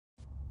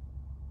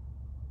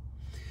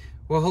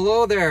Well,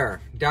 hello there.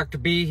 Dr.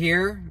 B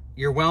here,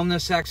 your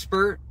wellness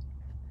expert.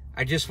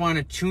 I just want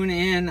to tune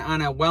in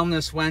on a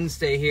Wellness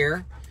Wednesday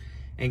here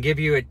and give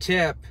you a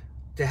tip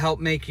to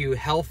help make you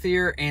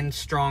healthier and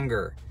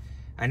stronger.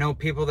 I know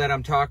people that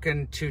I'm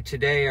talking to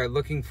today are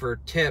looking for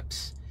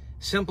tips,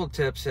 simple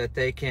tips that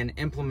they can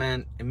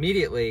implement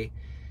immediately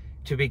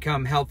to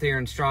become healthier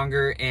and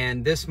stronger.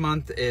 And this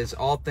month is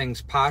all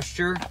things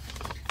posture.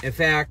 In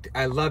fact,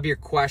 I love your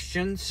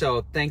questions,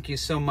 so thank you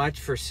so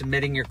much for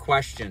submitting your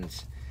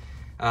questions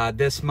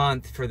this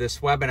month for this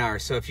webinar.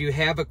 So if you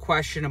have a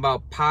question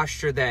about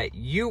posture that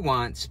you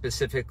want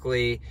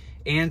specifically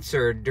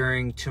answered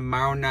during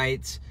tomorrow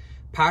night's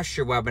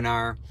posture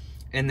webinar,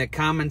 in the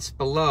comments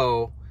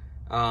below,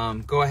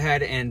 go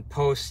ahead and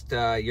post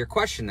your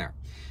question there.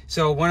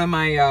 So one of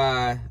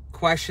my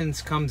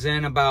questions comes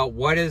in about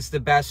what is the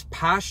best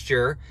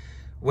posture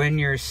when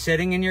you're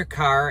sitting in your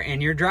car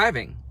and you're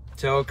driving.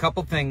 So a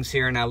couple things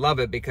here, and I love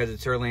it because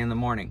it's early in the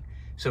morning.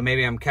 So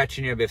maybe I'm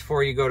catching you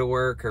before you go to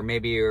work, or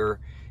maybe you're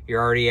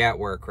already at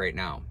work right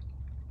now.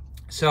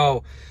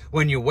 So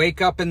when you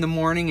wake up in the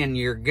morning and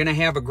you're gonna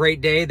have a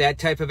great day, that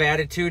type of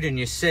attitude, and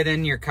you sit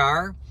in your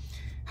car,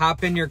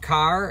 hop in your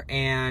car,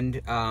 and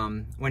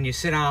when you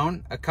sit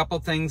down, a couple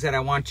things that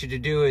I want you to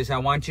do is I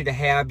want you to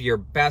have your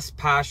best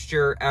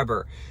posture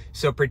ever.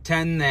 So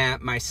pretend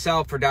that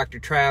myself or Dr.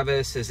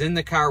 Travis is in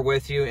the car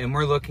with you and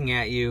we're looking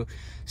at you.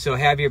 So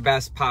have your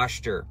best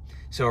posture.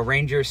 So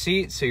arrange your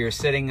seat so you're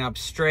sitting up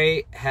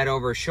straight, head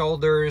over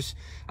shoulders,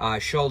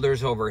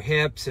 shoulders over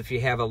hips. If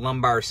you have a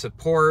lumbar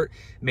support,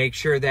 make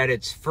sure that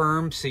it's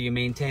firm so you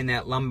maintain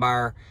that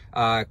lumbar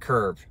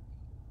curve.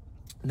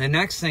 The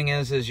next thing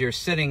is you're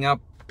sitting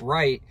up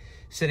right,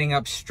 sitting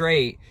up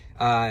straight,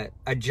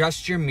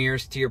 adjust your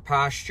mirrors to your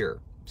posture.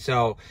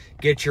 So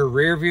get your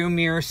rear view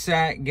mirror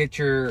set, get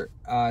your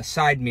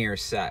side mirror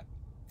set.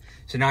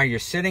 So now you're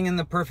sitting in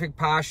the perfect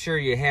posture,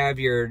 you have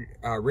your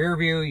rear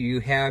view,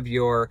 you have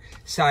your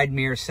side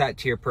mirror set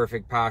to your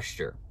perfect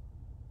posture.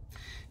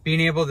 Being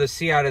able to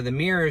see out of the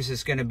mirrors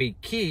is going to be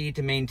key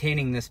to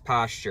maintaining this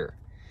posture.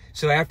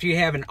 So after you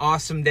have an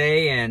awesome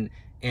day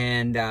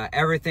and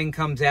everything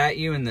comes at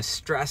you and the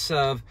stress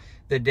of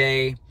the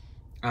day,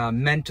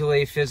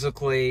 mentally,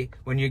 physically,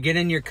 when you get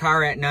in your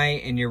car at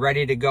night and you're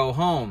ready to go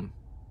home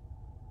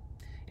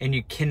and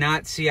you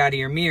cannot see out of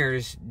your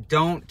mirrors,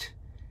 don't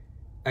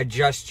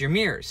adjust your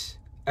mirrors,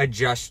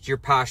 adjust your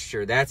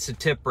posture. That's the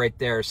tip right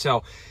there.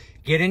 So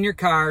get in your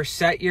car,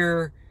 set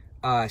your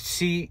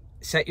seat,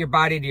 set your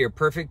body to your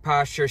perfect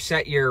posture,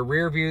 set your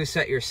rear view,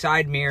 set your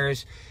side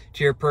mirrors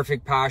to your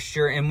perfect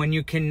posture. And when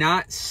you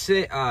cannot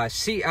see out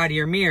of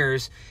your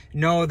mirrors,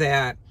 know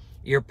that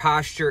your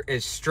posture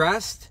is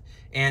stressed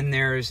and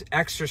there's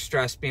extra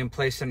stress being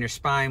placed on your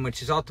spine,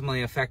 which is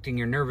ultimately affecting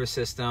your nervous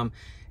system.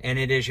 And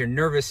it is your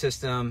nervous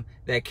system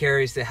that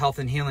carries the health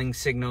and healing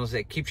signals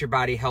that keeps your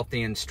body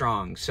healthy and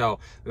strong. So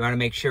we want to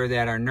make sure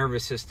that our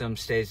nervous system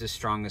stays as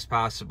strong as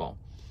possible.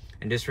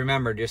 And just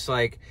remember, just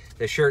like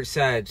the shirt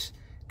says,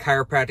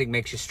 chiropractic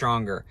makes you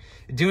stronger.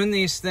 Doing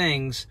these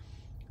things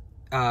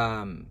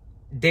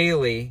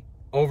daily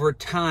over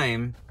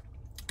time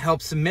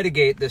helps to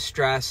mitigate the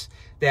stress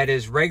that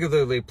is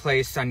regularly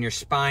placed on your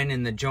spine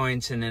and the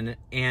joints and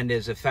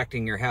is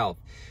affecting your health.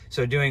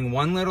 So doing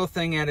one little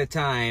thing at a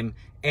time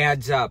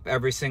adds up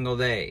every single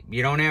day.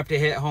 You don't have to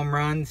hit home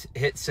runs,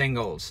 hit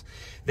singles.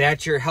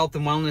 That's your health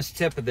and wellness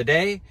tip of the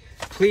day.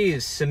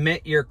 Please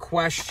submit your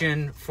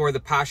question for the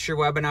posture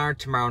webinar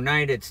tomorrow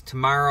night. It's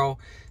tomorrow,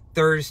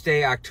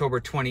 Thursday, October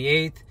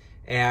 28th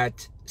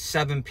at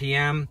 7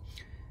 p.m.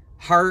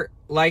 Heart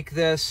like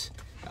this.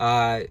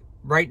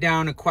 Write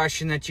down a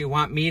question that you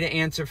want me to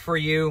answer for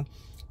you.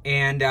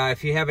 And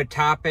if you have a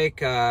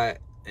topic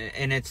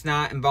and it's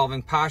not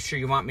involving posture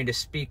you want me to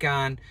speak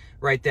on,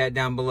 write that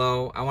down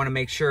below. I want to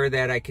make sure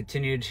that I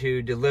continue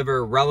to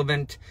deliver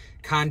relevant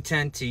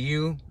content to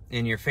you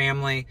and your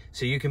family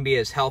so you can be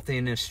as healthy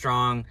and as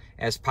strong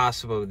as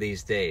possible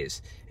these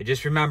days. And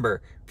just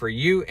remember, for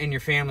you and your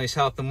family's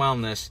health and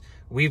wellness,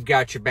 we've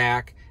got your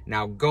back.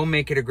 Now go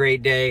make it a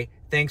great day.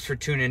 Thanks for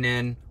tuning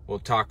in. We'll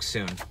talk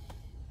soon.